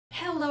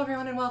Hello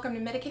everyone and welcome to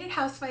Medicated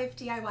Housewife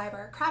DIY,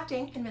 where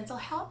crafting and mental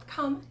health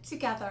come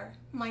together.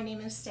 My name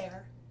is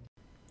Sarah.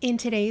 In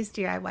today's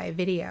DIY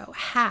video,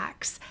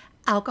 hacks,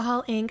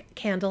 alcohol ink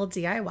candle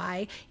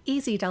DIY,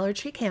 easy Dollar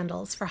Tree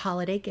candles for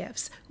holiday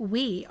gifts.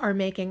 We are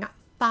making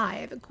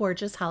 5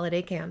 gorgeous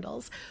holiday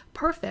candles,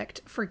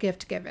 perfect for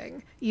gift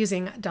giving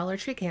using Dollar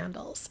Tree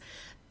candles.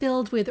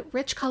 Filled with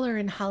rich color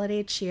and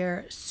holiday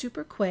cheer,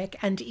 super quick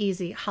and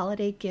easy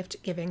holiday gift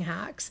giving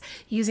hacks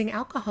using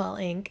alcohol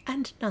ink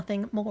and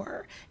nothing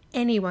more.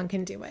 Anyone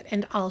can do it,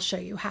 and I'll show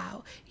you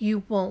how.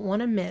 You won't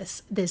want to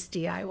miss this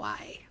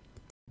DIY.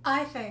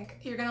 I think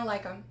you're gonna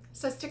like them,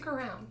 so stick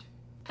around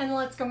and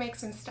let's go make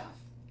some stuff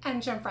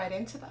and jump right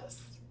into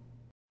this.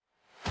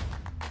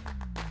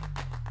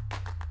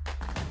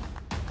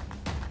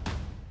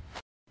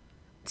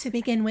 To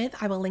begin with,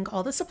 I will link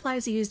all the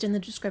supplies used in the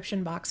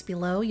description box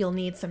below. You'll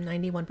need some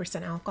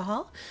 91%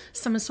 alcohol,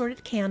 some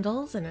assorted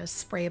candles in a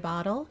spray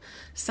bottle,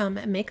 some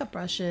makeup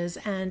brushes,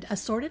 and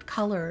assorted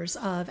colors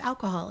of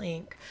alcohol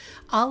ink.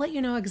 I'll let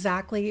you know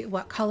exactly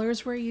what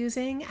colors we're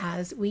using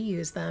as we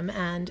use them,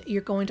 and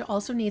you're going to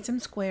also need some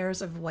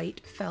squares of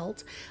white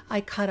felt.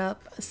 I cut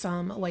up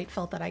some white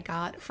felt that I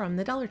got from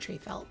the Dollar Tree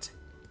felt.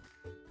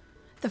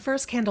 The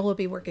first candle we'll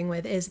be working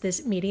with is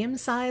this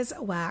medium-size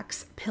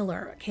wax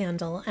pillar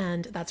candle,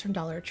 and that's from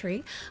Dollar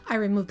Tree. I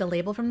removed the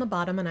label from the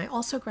bottom, and I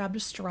also grabbed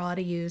a straw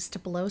to use to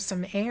blow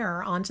some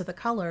air onto the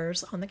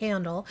colors on the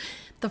candle.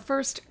 The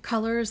first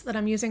colors that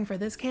I'm using for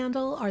this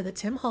candle are the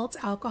Tim Holtz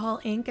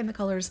alcohol ink in the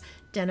colors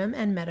Denim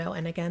and Meadow,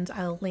 and again,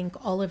 I'll link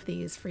all of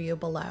these for you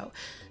below.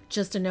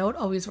 Just a note,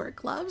 always wear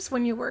gloves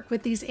when you work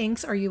with these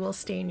inks or you will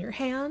stain your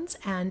hands,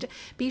 and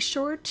be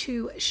sure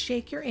to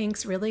shake your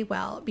inks really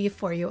well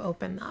before you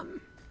open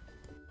them.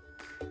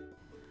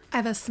 I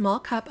have a small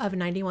cup of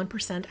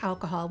 91%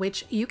 alcohol,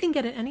 which you can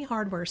get at any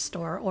hardware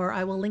store, or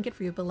I will link it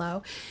for you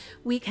below.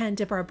 We can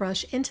dip our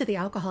brush into the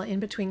alcohol in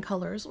between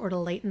colors or to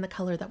lighten the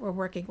color that we're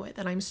working with.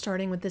 And I'm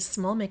starting with this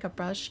small makeup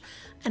brush,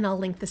 and I'll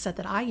link the set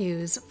that I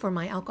use for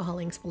my alcohol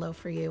inks below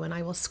for you. And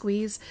I will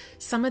squeeze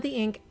some of the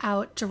ink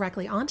out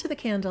directly onto the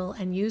candle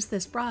and use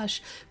this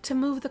brush to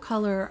move the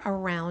color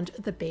around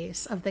the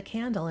base of the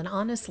candle. And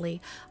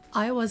honestly,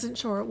 I wasn't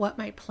sure what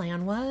my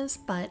plan was,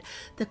 but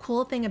the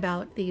cool thing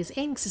about these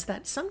inks is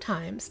that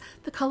sometimes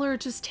the color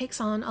just takes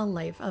on a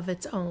life of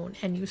its own,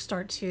 and you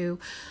start to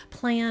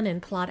plan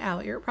and plot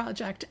out your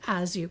project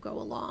as you go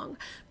along.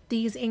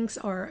 These inks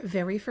are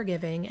very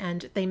forgiving,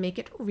 and they make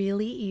it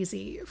really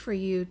easy for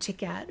you to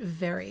get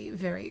very,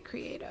 very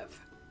creative.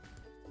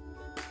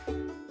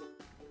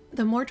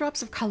 The more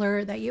drops of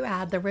color that you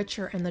add, the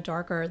richer and the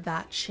darker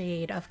that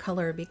shade of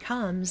color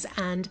becomes,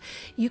 and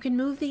you can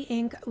move the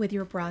ink with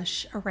your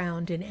brush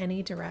around in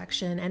any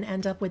direction and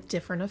end up with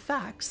different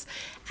effects,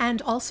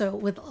 and also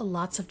with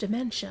lots of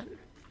dimension.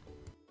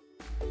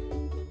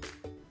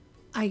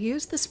 I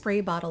used the spray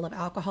bottle of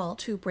alcohol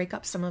to break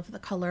up some of the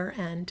color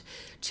and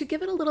to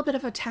give it a little bit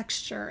of a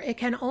texture. It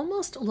can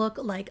almost look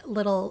like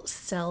little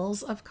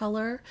cells of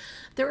color.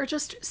 There are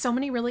just so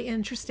many really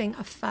interesting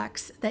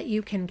effects that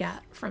you can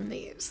get from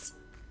these.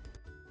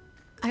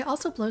 I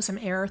also blow some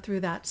air through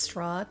that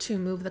straw to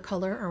move the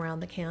color around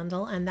the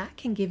candle, and that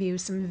can give you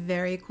some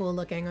very cool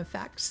looking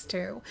effects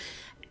too.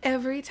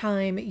 Every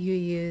time you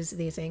use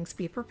these inks,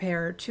 be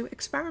prepared to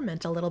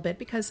experiment a little bit,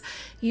 because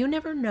you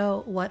never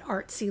know what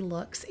artsy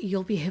looks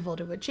you'll be able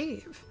to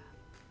achieve.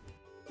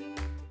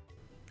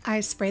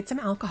 I sprayed some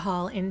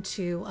alcohol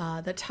into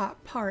the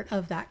top part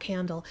of that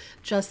candle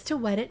just to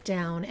wet it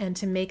down and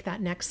to make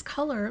that next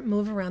color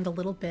move around a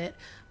little bit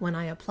when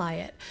I apply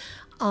it.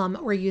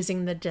 We're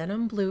using the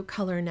denim blue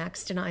color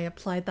next, and I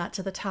applied that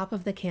to the top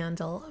of the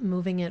candle,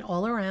 moving it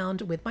all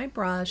around with my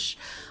brush.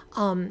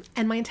 And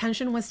my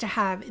intention was to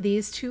have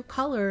these two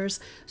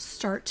colors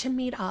start to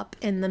meet up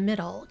in the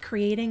middle,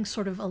 creating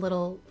sort of a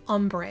little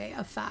ombre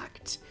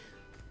effect.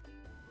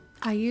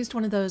 I used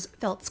one of those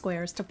felt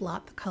squares to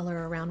blot the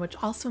color around, which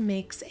also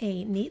makes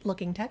a neat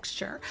looking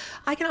texture.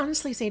 I can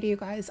honestly say to you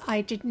guys,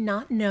 I did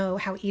not know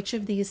how each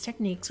of these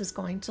techniques was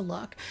going to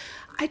look.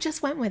 I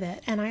just went with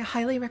it, and I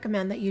highly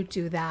recommend that you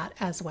do that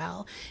as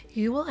well.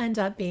 You will end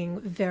up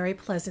being very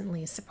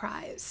pleasantly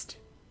surprised.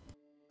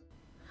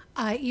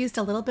 I used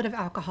a little bit of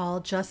alcohol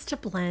just to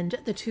blend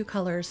the two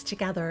colors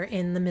together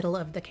in the middle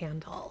of the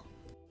candle.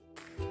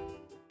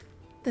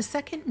 The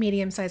second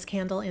medium-sized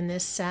candle in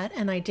this set,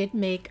 and I did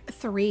make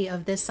 3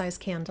 of this size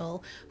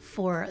candle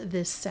for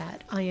this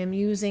set. I am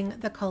using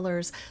the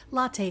colors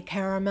Latte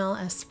Caramel,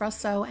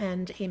 Espresso,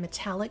 and a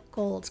metallic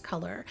gold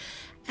color.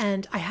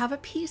 And I have a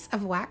piece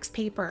of wax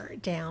paper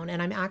down,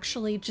 and I'm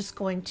actually just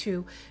going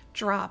to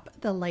drop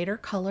the lighter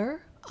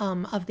color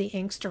of the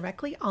inks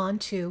directly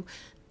onto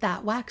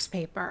that wax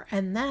paper,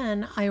 and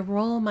then I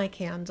roll my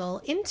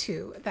candle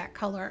into that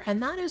color,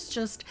 and that is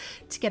just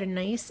to get a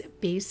nice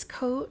base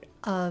coat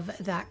of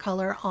that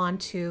color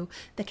onto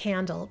the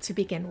candle to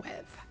begin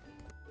with.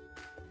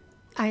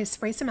 I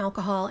spray some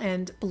alcohol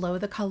and blow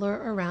the color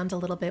around a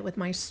little bit with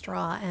my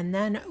straw, and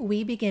then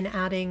we begin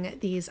adding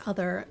these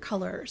other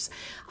colors.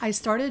 I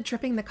started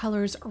dripping the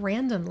colors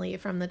randomly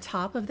from the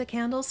top of the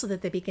candle so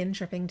that they begin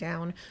dripping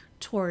down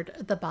toward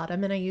the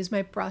bottom, and I use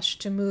my brush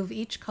to move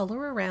each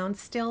color around,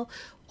 still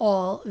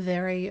all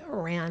very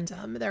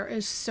random. There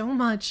is so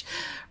much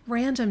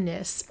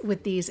randomness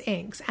with these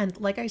inks, and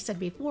like I said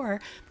before,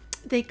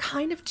 they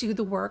kind of do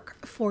the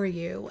work for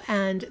you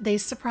and they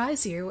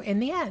surprise you in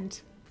the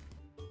end.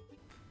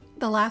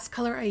 The last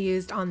color I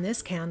used on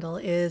this candle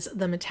is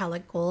the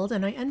metallic gold,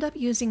 and I end up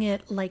using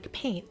it like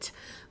paint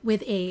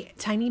with a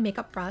tiny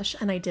makeup brush,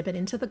 and I dip it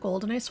into the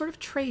gold and I sort of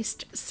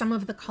traced some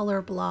of the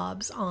color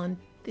blobs on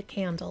the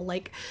candle,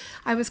 like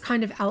I was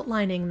kind of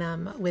outlining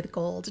them with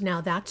gold.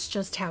 Now that's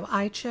just how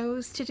I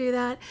chose to do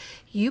that.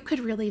 You could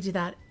really do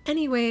that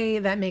any way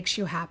that makes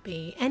you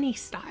happy, any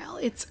style.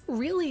 It's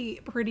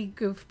really pretty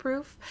goof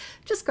proof.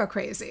 Just go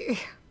crazy.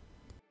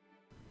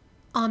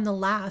 On the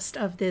last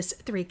of this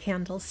 3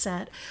 candle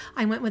set,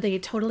 I went with a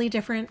totally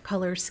different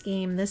color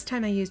scheme. This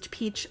time I used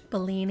Peach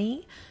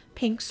Bellini,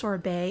 Pink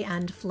Sorbet,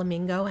 and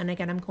Flamingo. And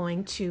again, I'm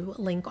going to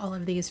link all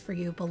of these for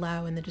you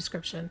below in the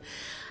description.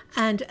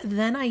 And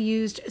then I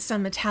used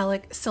some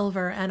metallic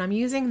silver, and I'm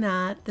using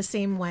that the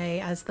same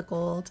way as the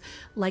gold,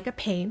 like a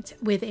paint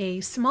with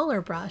a smaller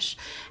brush.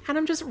 And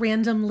I'm just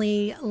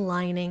randomly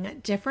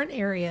lining different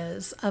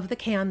areas of the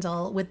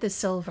candle with the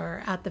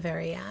silver at the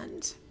very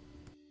end.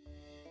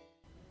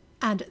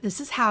 And this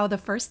is how the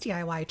first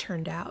DIY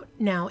turned out.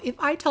 Now, if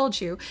I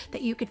told you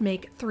that you could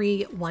make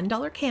 3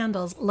 $1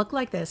 candles look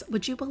like this,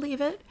 would you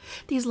believe it?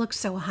 These look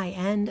so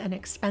high-end and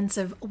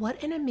expensive.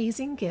 What an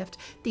amazing gift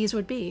these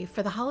would be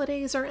for the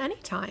holidays or any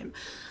time.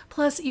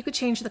 Plus, you could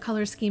change the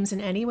color schemes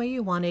in any way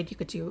you wanted. You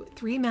could do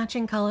 3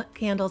 matching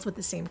candles with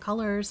the same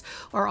colors,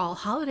 or all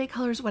holiday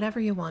colors,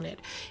 whatever you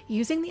wanted.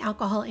 Using the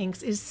alcohol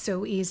inks is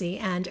so easy,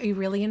 and a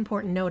really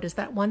important note is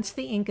that once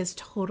the ink is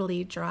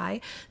totally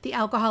dry, the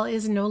alcohol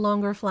is no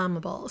longer flammable.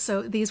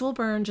 So these will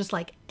burn just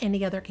like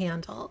any other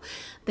candle.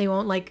 They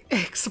won't like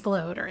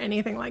explode or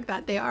anything like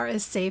that. They are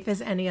as safe as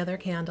any other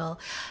candle.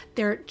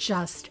 They're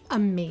just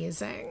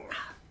amazing.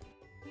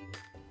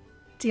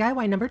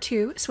 DIY number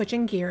 2,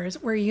 switching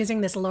gears. We're using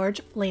this large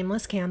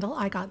flameless candle.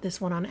 I got this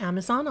one on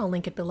Amazon. I'll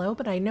link it below,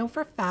 but I know for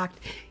a fact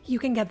you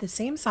can get the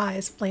same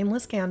size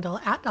flameless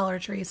candle at Dollar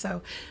Tree.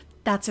 So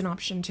that's an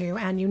option too.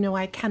 And you know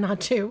I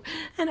cannot do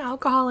an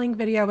alcohol ink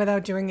video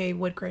without doing a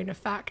wood grain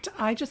effect.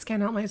 I just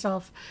can't help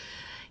myself.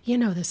 You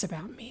know this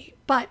about me.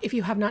 But if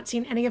you have not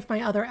seen any of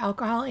my other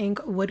alcohol ink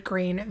wood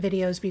grain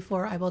videos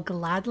before, I will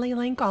gladly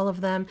link all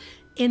of them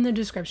in the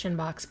description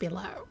box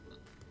below.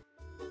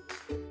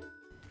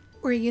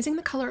 We're using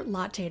the color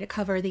Latte to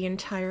cover the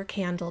entire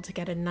candle to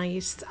get a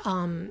nice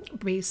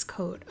base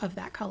coat of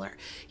that color.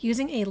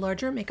 Using a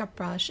larger makeup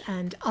brush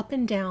and up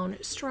and down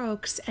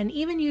strokes, and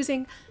even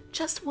using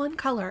just one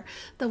color,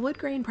 the wood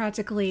grain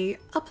practically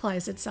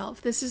applies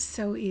itself. This is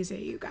so easy,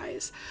 you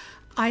guys.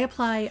 I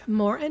apply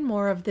more and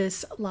more of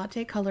this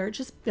latte color,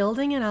 just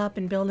building it up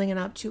and building it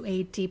up to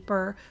a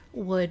deeper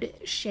wood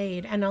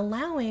shade and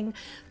allowing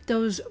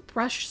those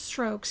brush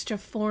strokes to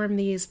form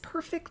these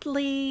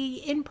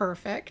perfectly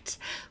imperfect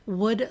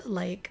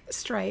wood-like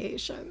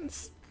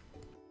striations.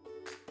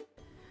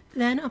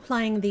 Then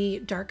applying the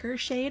darker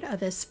shade of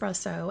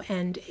Espresso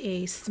and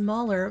a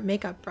smaller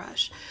makeup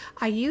brush.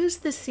 I use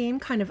the same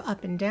kind of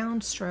up and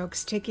down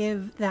strokes to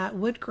give that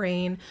wood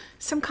grain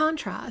some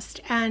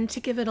contrast and to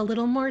give it a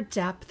little more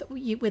depth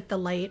with the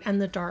light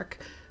and the dark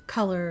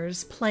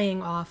colors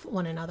playing off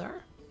one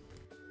another.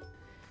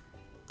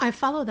 I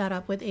follow that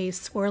up with a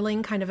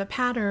swirling kind of a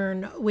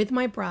pattern with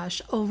my brush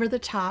over the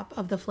top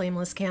of the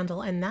flameless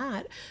candle, and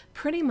that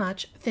pretty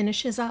much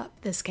finishes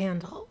up this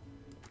candle.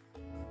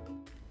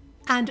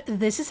 And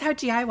this is how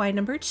DIY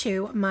number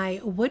 2,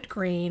 my wood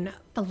grain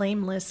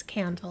flameless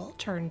candle,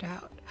 turned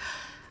out.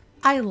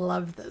 I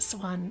love this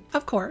one,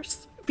 of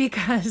course,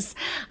 because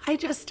I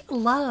just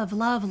love,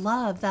 love,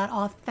 love that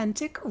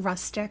authentic,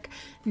 rustic,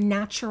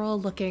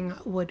 natural looking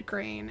wood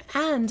grain.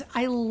 And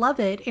I love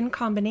it in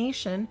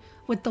combination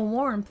with the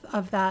warmth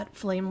of that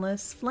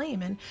flameless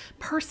flame. And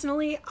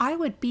personally, I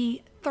would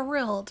be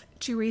thrilled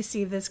to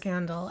receive this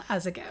candle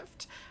as a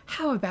gift.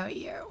 How about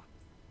you?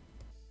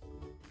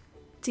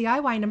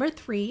 DIY number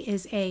 3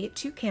 is a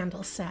 2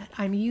 candle set.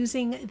 I'm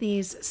using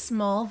these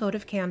small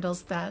votive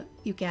candles that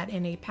you get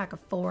in a pack of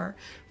 4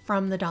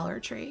 from the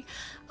Dollar Tree.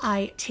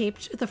 I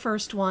taped the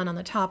first one on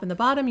the top and the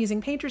bottom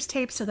using painter's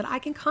tape so that I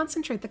can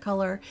concentrate the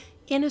color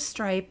in a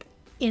stripe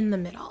in the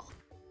middle.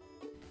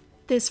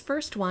 This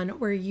first one,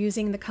 we're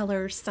using the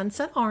colors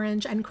Sunset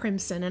Orange and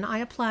Crimson, and I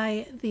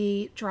apply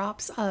the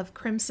drops of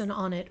crimson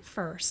on it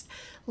first,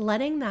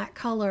 letting that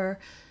color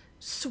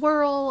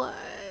swirl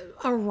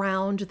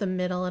around the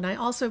middle, and I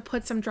also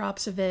put some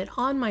drops of it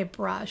on my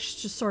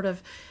brush to sort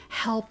of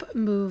help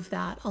move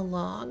that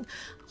along.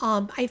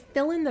 I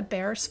fill in the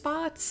bare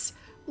spots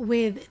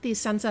with the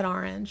Sunset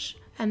Orange,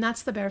 and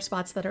that's the bare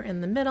spots that are in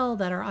the middle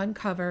that are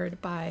uncovered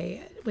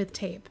with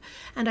tape.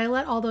 And I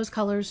let all those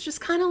colors just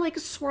kind of like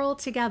swirl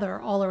together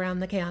all around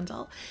the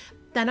candle.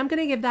 Then I'm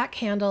going to give that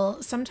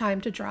candle some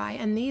time to dry,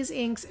 and these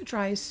inks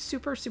dry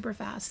super, super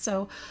fast.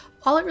 So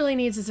all it really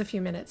needs is a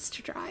few minutes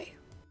to dry.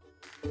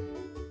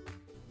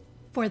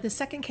 For the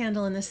second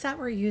candle in the set,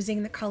 we're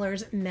using the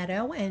colors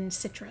Meadow and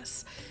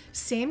Citrus.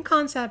 Same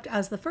concept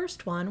as the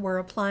first one. We're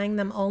applying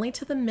them only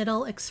to the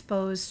middle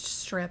exposed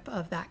strip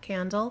of that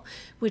candle,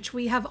 which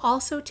we have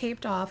also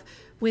taped off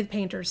with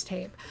painter's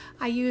tape.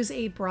 I use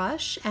a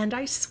brush and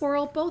I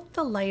swirl both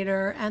the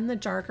lighter and the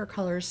darker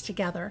colors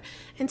together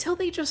until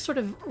they just sort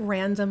of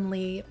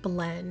randomly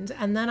blend,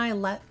 and then I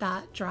let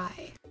that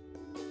dry.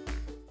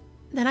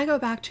 Then I go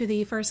back to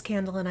the first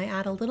candle and I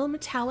add a little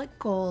metallic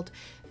gold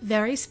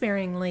very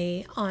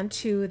sparingly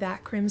onto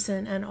that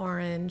crimson and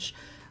orange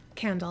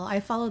candle. I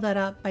follow that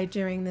up by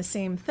doing the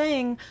same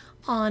thing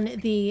on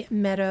the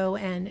Meadow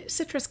and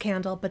Citrus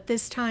candle, but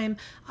this time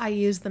I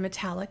use the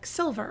metallic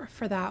silver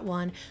for that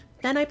one.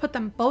 Then I put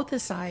them both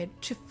aside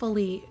to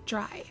fully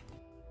dry.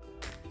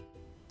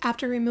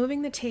 After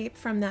removing the tape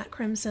from that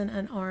crimson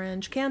and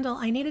orange candle,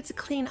 I needed to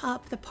clean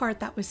up the part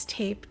that was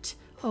taped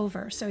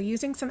over. So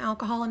using some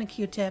alcohol on a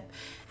Q-tip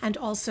and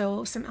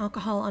also some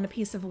alcohol on a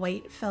piece of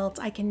white felt,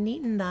 I can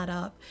neaten that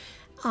up.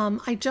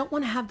 I don't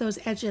want to have those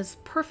edges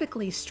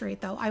perfectly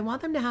straight though. I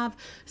want them to have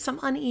some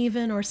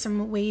uneven or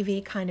some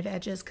wavy kind of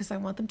edges because I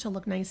want them to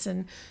look nice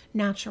and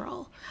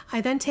natural.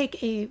 I then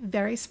take a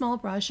very small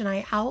brush and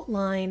I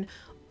outline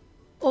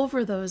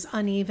over those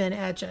uneven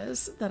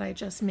edges that I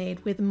just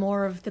made with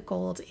more of the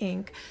gold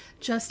ink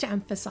just to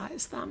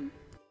emphasize them.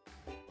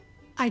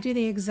 I do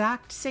the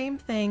exact same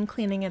thing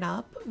cleaning it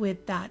up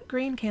with that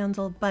green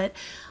candle, but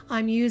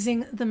I'm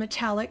using the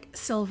metallic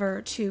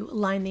silver to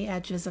line the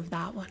edges of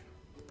that one.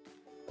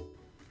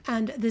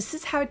 And this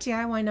is how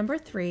DIY number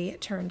 3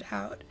 turned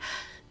out.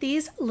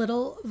 These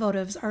little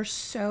votives are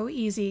so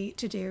easy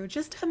to do.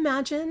 Just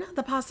imagine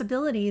the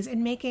possibilities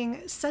in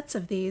making sets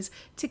of these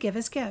to give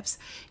as gifts.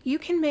 You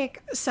can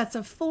make sets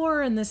of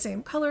 4 in the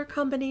same color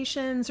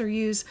combinations or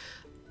use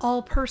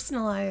all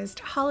personalized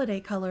holiday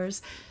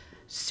colors.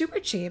 Super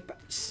cheap,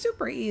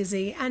 super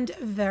easy, and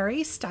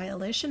very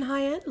stylish and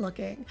high-end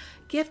looking.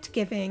 Gift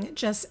giving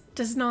just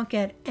does not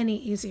get any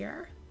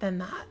easier than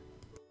that.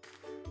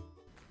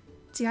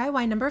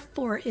 DIY number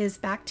 4 is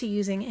back to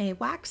using a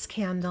wax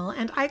candle,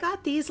 and I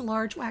got these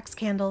large wax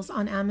candles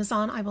on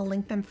Amazon. I will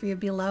link them for you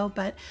below,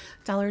 but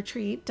Dollar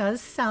Tree does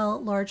sell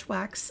large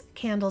wax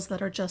candles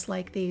that are just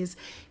like these.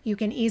 You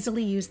can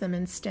easily use them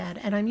instead.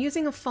 And I'm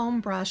using a foam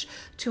brush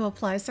to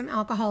apply some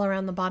alcohol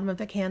around the bottom of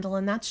the candle,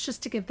 and that's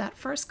just to give that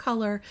first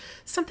color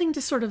something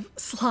to sort of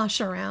slosh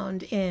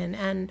around in.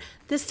 And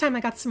this time I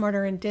got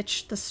smarter and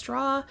ditched the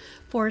straw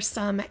for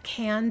some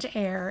canned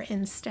air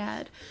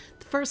instead.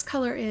 First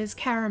color is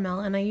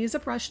caramel, and I use a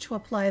brush to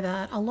apply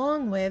that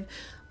along with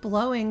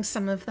blowing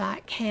some of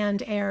that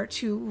canned air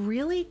to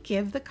really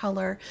give the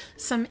color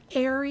some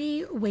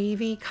airy,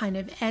 wavy kind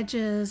of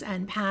edges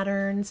and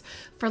patterns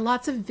for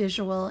lots of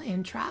visual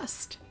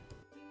interest.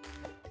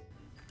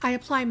 I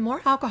apply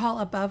more alcohol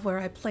above where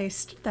I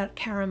placed that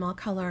caramel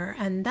color,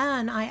 and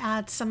then I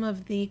add some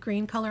of the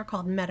green color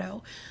called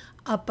Meadow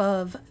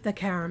above the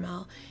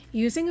caramel,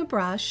 using a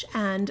brush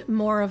and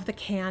more of the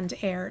canned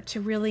air to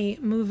really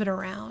move it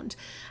around.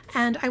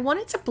 And I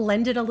wanted to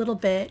blend it a little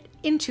bit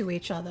into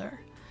each other.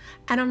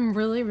 And I'm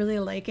really, really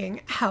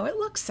liking how it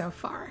looks so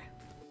far.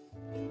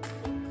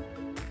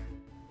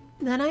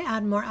 Then I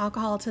add more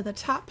alcohol to the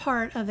top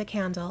part of the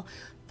candle,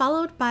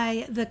 followed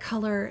by the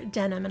color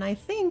Denim. And I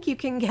think you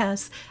can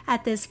guess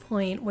at this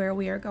point where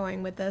we are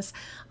going with this.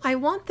 I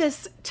want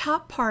this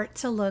top part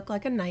to look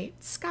like a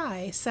night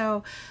sky.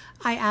 So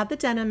I add the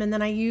Denim, and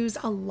then I use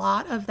a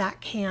lot of that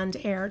canned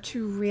air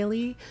to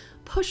really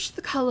push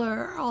the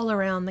color all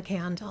around the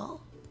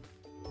candle.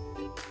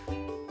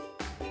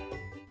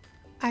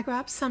 I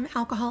grabbed some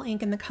alcohol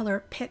ink in the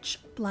color Pitch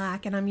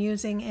Black, and I'm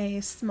using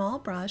a small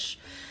brush.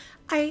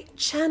 I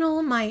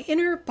channel my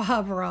inner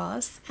Bob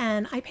Ross,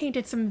 and I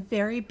painted some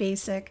very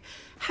basic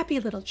happy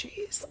little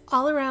trees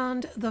all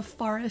around the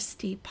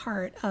foresty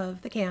part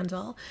of the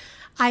candle.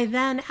 I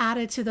then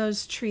added to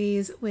those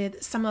trees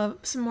with some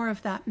more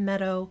of that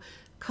meadow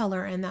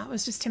color, and that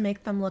was just to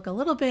make them look a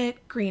little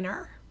bit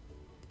greener.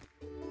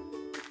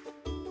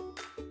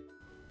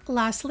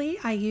 Lastly,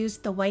 I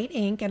used the white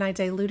ink and I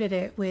diluted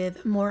it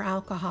with more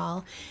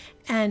alcohol,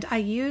 and I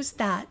used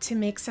that to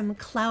make some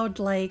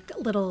cloud-like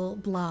little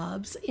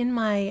blobs in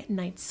my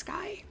night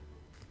sky.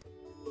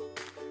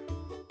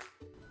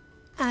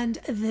 And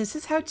this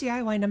is how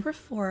DIY number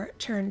 4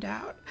 turned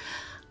out.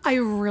 I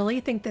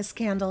really think this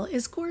candle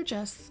is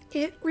gorgeous.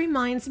 It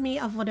reminds me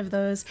of one of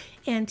those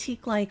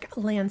antique-like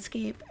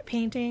landscape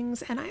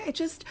paintings, and I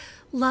just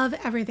love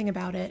everything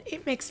about it.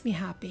 It makes me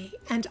happy,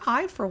 and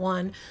I, for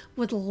one,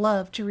 would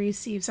love to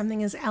receive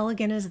something as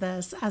elegant as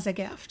this as a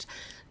gift.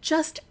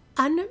 Just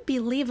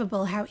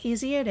unbelievable how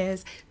easy it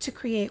is to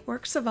create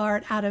works of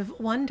art out of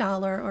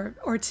 $1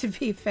 or to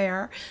be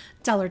fair,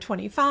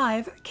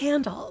 $1.25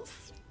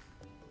 candles.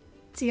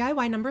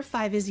 DIY number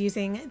 5 is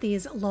using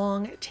these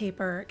long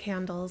taper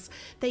candles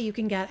that you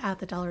can get at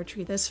the Dollar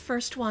Tree. This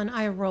first one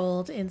I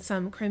rolled in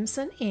some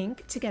crimson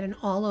ink to get an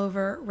all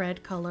over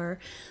red color.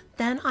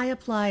 Then I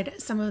applied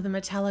some of the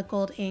metallic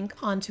gold ink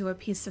onto a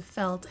piece of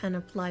felt and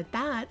applied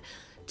that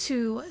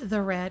to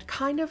the red,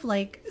 kind of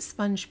like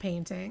sponge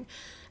painting.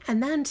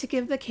 And then to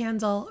give the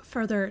candle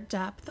further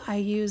depth, I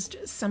used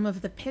some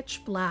of the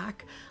pitch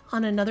black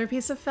on another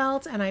piece of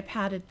felt and I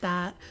patted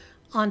that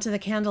onto the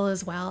candle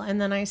as well. And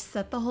then I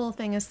set the whole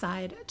thing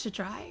aside to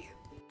dry.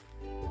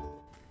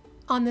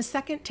 On the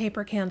second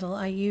taper candle,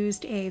 I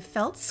used a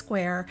felt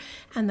square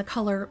and the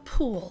color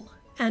Pool.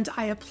 And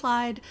I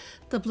applied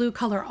the blue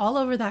color all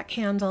over that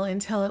candle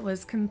until it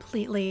was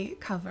completely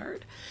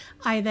covered.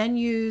 I then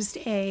used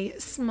a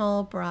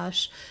small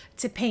brush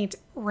to paint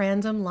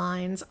random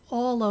lines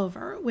all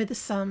over with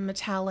some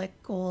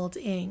metallic gold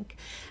ink.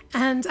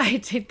 And I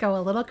did go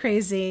a little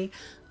crazy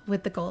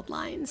with the gold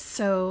lines.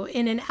 So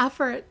in an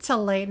effort to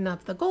lighten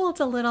up the gold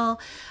a little,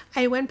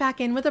 I went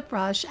back in with a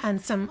brush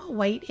and some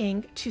white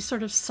ink to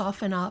sort of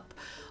soften up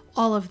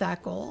all of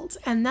that gold.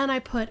 And then I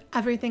put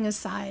everything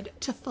aside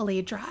to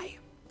fully dry.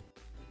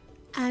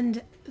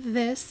 And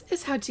this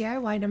is how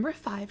DIY number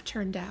 5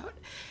 turned out.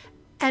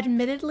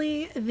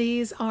 Admittedly,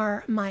 these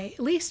are my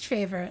least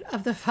favorite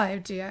of the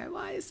 5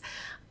 DIYs.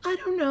 I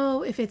don't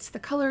know if it's the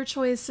color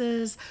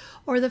choices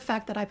or the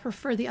fact that I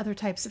prefer the other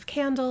types of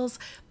candles,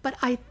 but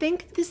I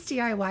think this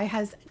DIY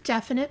has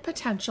definite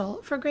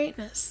potential for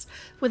greatness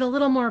with a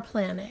little more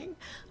planning.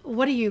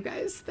 What do you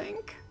guys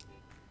think?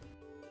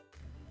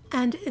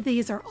 And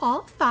these are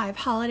all 5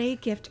 holiday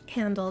gift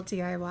candle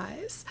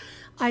DIYs.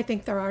 I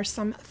think there are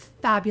some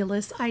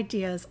fabulous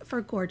ideas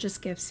for gorgeous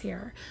gifts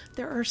here.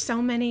 There are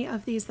so many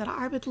of these that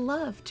I would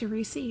love to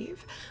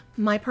receive.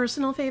 My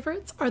personal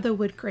favorites are the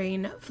wood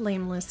grain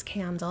flameless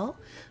candle,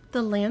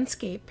 the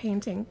landscape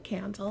painting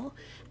candle,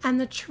 and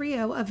the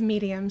trio of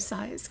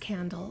medium-sized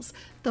candles.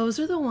 Those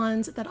are the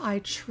ones that I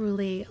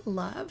truly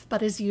love.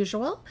 But as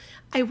usual,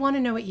 I want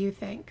to know what you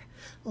think.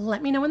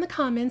 Let me know in the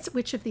comments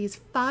which of these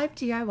 5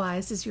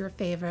 DIYs is your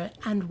favorite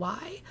and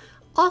why.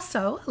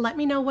 Also, let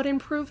me know what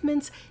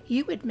improvements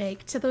you would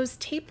make to those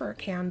taper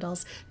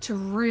candles to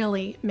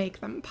really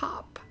make them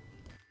pop.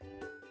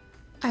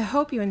 I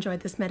hope you enjoyed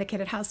this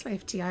Medicated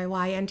Housewife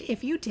DIY, and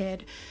if you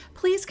did,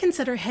 please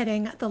consider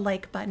hitting the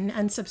like button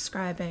and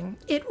subscribing.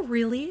 It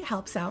really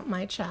helps out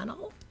my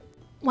channel.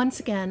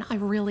 Once again, I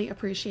really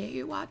appreciate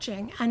you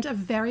watching, and a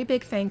very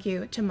big thank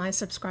you to my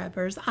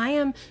subscribers. I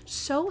am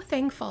so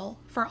thankful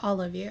for all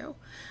of you.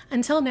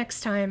 Until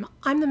next time,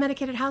 I'm the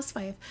Medicated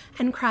Housewife,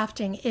 and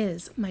crafting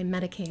is my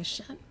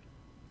medication.